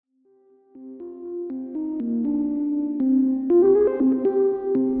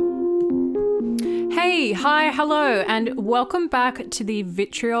Hey, hi, hello, and welcome back to the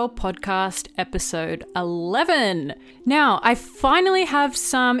Vitriol Podcast, episode 11. Now, I finally have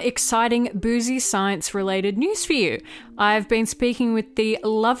some exciting boozy science-related news for you. I've been speaking with the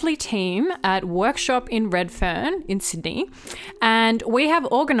lovely team at Workshop in Redfern in Sydney, and we have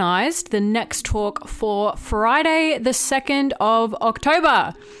organised the next talk for Friday, the 2nd of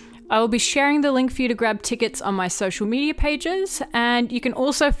October. I will be sharing the link for you to grab tickets on my social media pages, and you can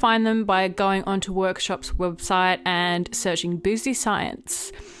also find them by going onto Workshop's website and searching Boozy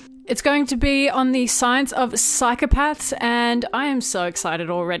Science. It's going to be on the science of psychopaths, and I am so excited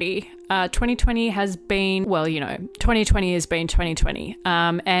already. 2020 has been, 2020 has been 2020,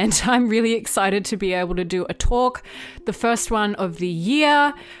 and I'm really excited to be able to do a talk, the first one of the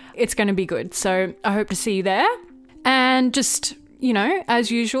year. It's going to be good, so I hope to see you there. And just,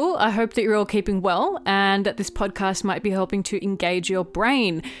 as usual, I hope that you're all keeping well and that this podcast might be helping to engage your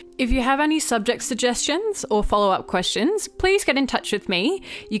brain. If you have any subject suggestions or follow-up questions, please get in touch with me.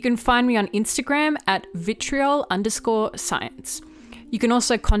 You can find me on Instagram at vitriol_science. You can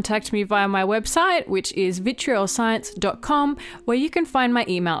also contact me via my website, which is vitriolscience.com, where you can find my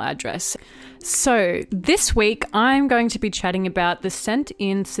email address. So this week, I'm going to be chatting about the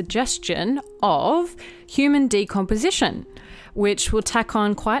sent-in suggestion of human decomposition, which will tack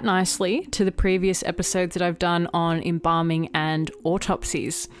on quite nicely to the previous episodes that I've done on embalming and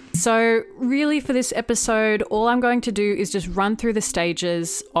autopsies. So really for this episode, all I'm going to do is just run through the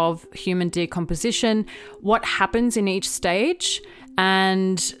stages of human decomposition, what happens in each stage,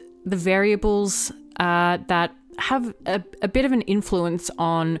 and the variables that have a bit of an influence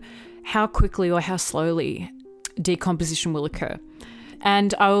on how quickly or how slowly decomposition will occur.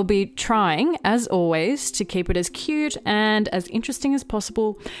 And I will be trying, as always, to keep it as cute and as interesting as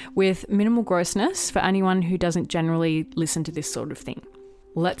possible with minimal grossness for anyone who doesn't generally listen to this sort of thing.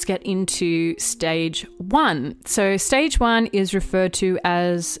 Let's get into stage 1. So stage 1 is referred to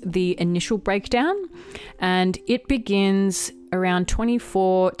as the initial breakdown, and it begins around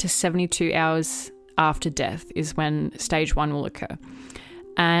 24 to 72 hours after death is when stage 1 will occur.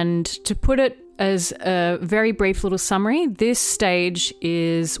 And to put it as a very brief little summary, this stage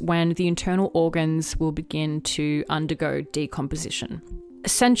is when the internal organs will begin to undergo decomposition.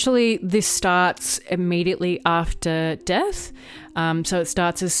 Essentially, this starts immediately after death. So it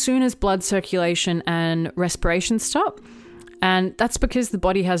starts as soon as blood circulation and respiration stop. And that's because the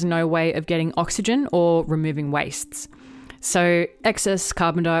body has no way of getting oxygen or removing wastes. So excess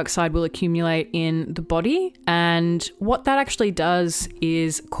carbon dioxide will accumulate in the body. And what that actually does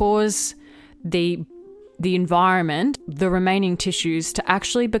is cause the environment, the remaining tissues, to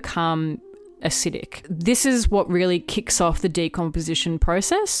actually become acidic. This is what really kicks off the decomposition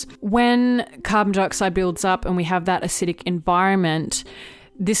process. When carbon dioxide builds up and we have that acidic environment,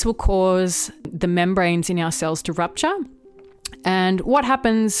 this will cause the membranes in our cells to rupture. And what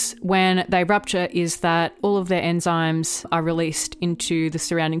happens when they rupture is that all of their enzymes are released into the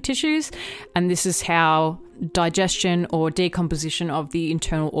surrounding tissues, and this is how digestion or decomposition of the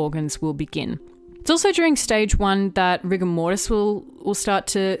internal organs will begin. It's also during stage 1 that rigor mortis will start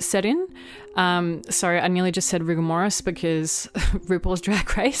to set in. Sorry, I nearly just said rigor mortis because RuPaul's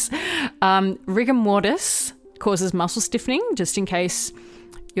Drag Race. Rigor mortis causes muscle stiffening, just in case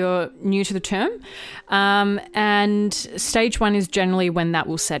you're new to the term. And stage 1 is generally when that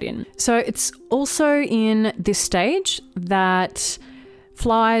will set in. So it's also in this stage that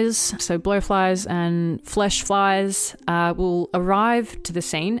flies, so blowflies and flesh flies, will arrive to the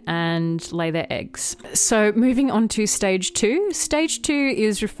scene and lay their eggs. So moving on to stage 2. Stage 2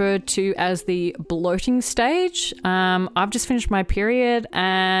 is referred to as the bloating stage. I've just finished my period,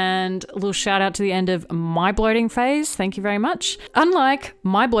 and a little shout out to the end of my bloating phase. Thank you very much. Unlike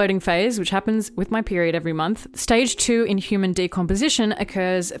my bloating phase, which happens with my period every month, stage 2 in human decomposition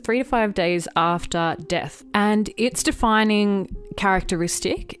occurs 3 to 5 days after death. And its defining characteristic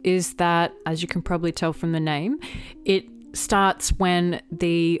is that, as you can probably tell from the name, it starts when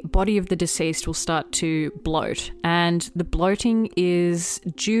the body of the deceased will start to bloat. And the bloating is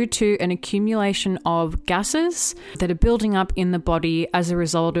due to an accumulation of gases that are building up in the body as a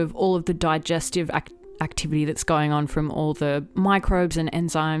result of all of the digestive activity that's going on from all the microbes and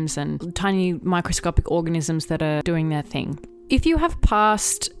enzymes and tiny microscopic organisms that are doing their thing. If you have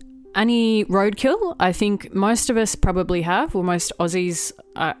passed any roadkill, I think most of us probably have, or most Aussies,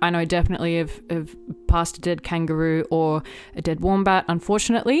 I know definitely have passed a dead kangaroo or a dead wombat,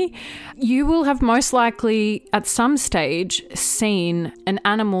 unfortunately. You will have most likely at some stage seen an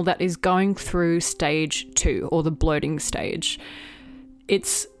animal that is going through stage 2 or the bloating stage.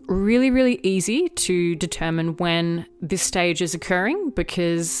 It's really, really easy to determine when this stage is occurring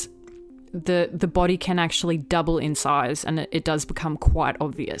because the body can actually double in size, and it does become quite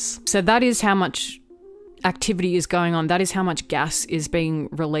obvious. So that is how much activity is going on. That is how much gas is being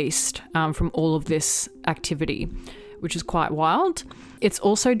released from all of this activity, which is quite wild. It's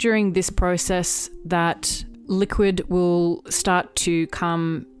also during this process that liquid will start to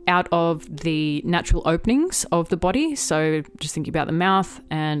come out of the natural openings of the body. So just thinking about the mouth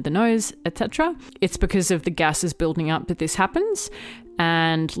and the nose, etc. It's because of the gases building up that this happens,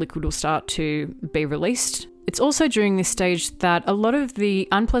 and liquid will start to be released. It's also during this stage that a lot of the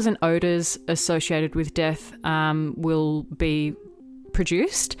unpleasant odors associated with death will be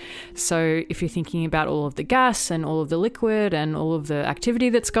produced. So if you're thinking about all of the gas and all of the liquid and all of the activity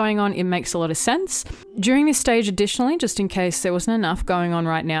that's going on, it makes a lot of sense. During this stage, additionally, just in case there wasn't enough going on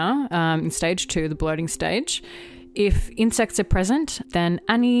right now, in stage 2, the bloating stage, if insects are present, then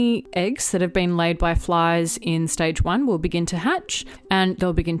any eggs that have been laid by flies in stage 1 will begin to hatch, and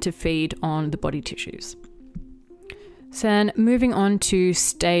they'll begin to feed on the body tissues. So then moving on to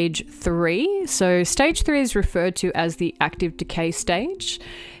stage 3. So stage 3 is referred to as the active decay stage.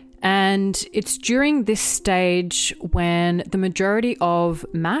 And it's during this stage when the majority of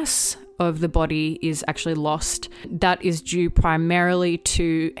mass of the body is actually lost. That is due primarily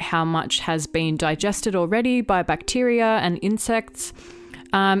to how much has been digested already by bacteria and insects,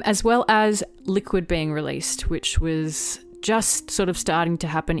 as well as liquid being released, which was just sort of starting to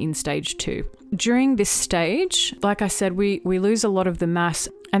happen in stage 2. During this stage, like I said, we lose a lot of the mass,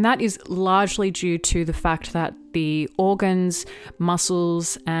 and that is largely due to the fact that the organs,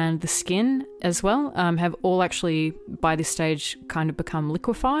 muscles, and the skin as well have all actually, by this stage, kind of become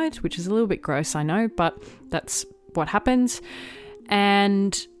liquefied, which is a little bit gross, I know, but that's what happens.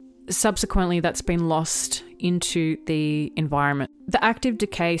 And subsequently, that's been lost into the environment. The active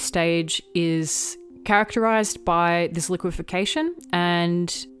decay stage is characterized by this liquefaction,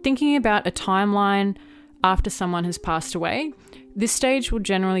 and thinking about a timeline after someone has passed away, this stage will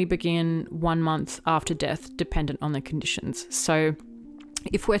generally begin 1 month after death, dependent on the conditions. So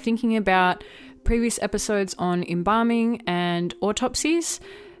if we're thinking about previous episodes on embalming and autopsies,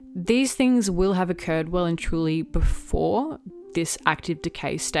 these things will have occurred well and truly before this active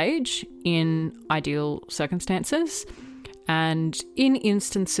decay stage in ideal circumstances. And in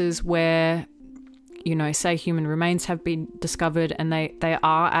instances where, say human remains have been discovered and they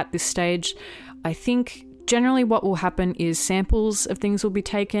are at this stage, I think generally what will happen is samples of things will be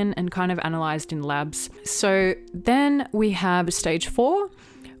taken and kind of analysed in labs. So then we have stage 4,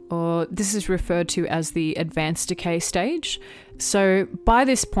 or this is referred to as the advanced decay stage. So by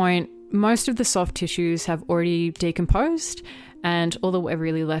this point, most of the soft tissues have already decomposed, and all that we're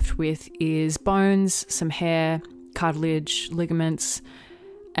really left with is bones, some hair, cartilage, ligaments.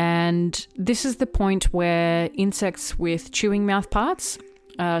 And this is the point where insects with chewing mouth parts,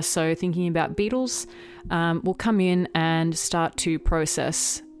 so thinking about beetles, will come in and start to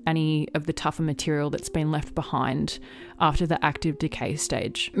process any of the tougher material that's been left behind after the active decay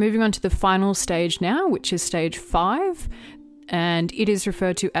stage. Moving on to the final stage now, which is stage 5, and it is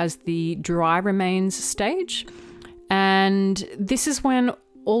referred to as the dry remains stage. And this is when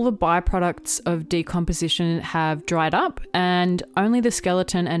all the byproducts of decomposition have dried up and only the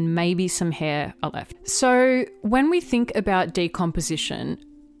skeleton and maybe some hair are left. So when we think about decomposition,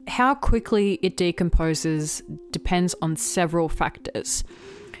 how quickly it decomposes depends on several factors.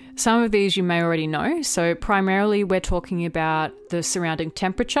 Some of these you may already know. So primarily we're talking about the surrounding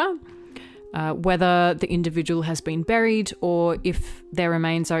temperature, whether the individual has been buried or if their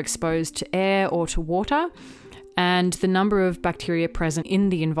remains are exposed to air or to water, and the number of bacteria present in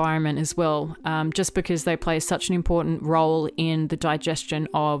the environment as well, just because they play such an important role in the digestion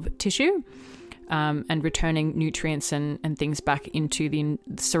of tissue and returning nutrients and things back into the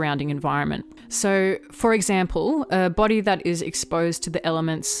surrounding environment. So, for example, a body that is exposed to the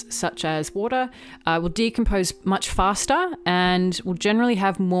elements such as water will decompose much faster and will generally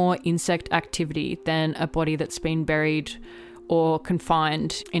have more insect activity than a body that's been buried or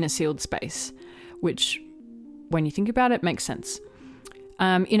confined in a sealed space, which, when you think about it, makes sense.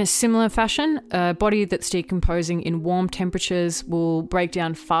 In a similar fashion, a body that's decomposing in warm temperatures will break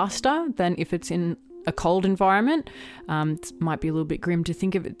down faster than if it's in a cold environment. It might be a little bit grim to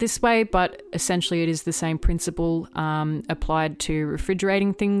think of it this way, but essentially it is the same principle applied to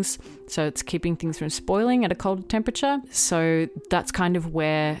refrigerating things. So it's keeping things from spoiling at a colder temperature. So that's kind of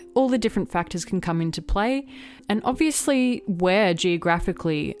where all the different factors can come into play. And obviously where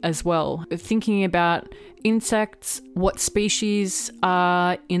geographically as well. Thinking about insects, what species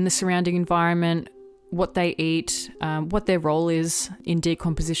are in the surrounding environment, what they eat, what their role is in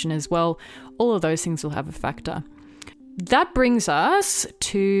decomposition as well. All of those things will have a factor. that brings us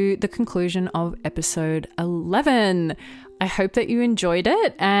to the conclusion of episode 11. I hope that you enjoyed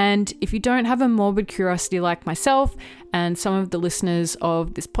it. And if you don't have a morbid curiosity like myself and some of the listeners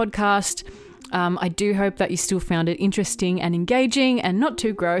of this podcast, I do hope that you still found it interesting and engaging and not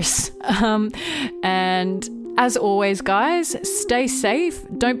too gross. And as always, guys, stay safe.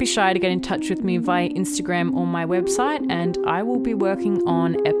 Don't be shy to get in touch with me via Instagram or my website, and I will be working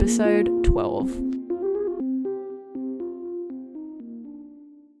on episode 12.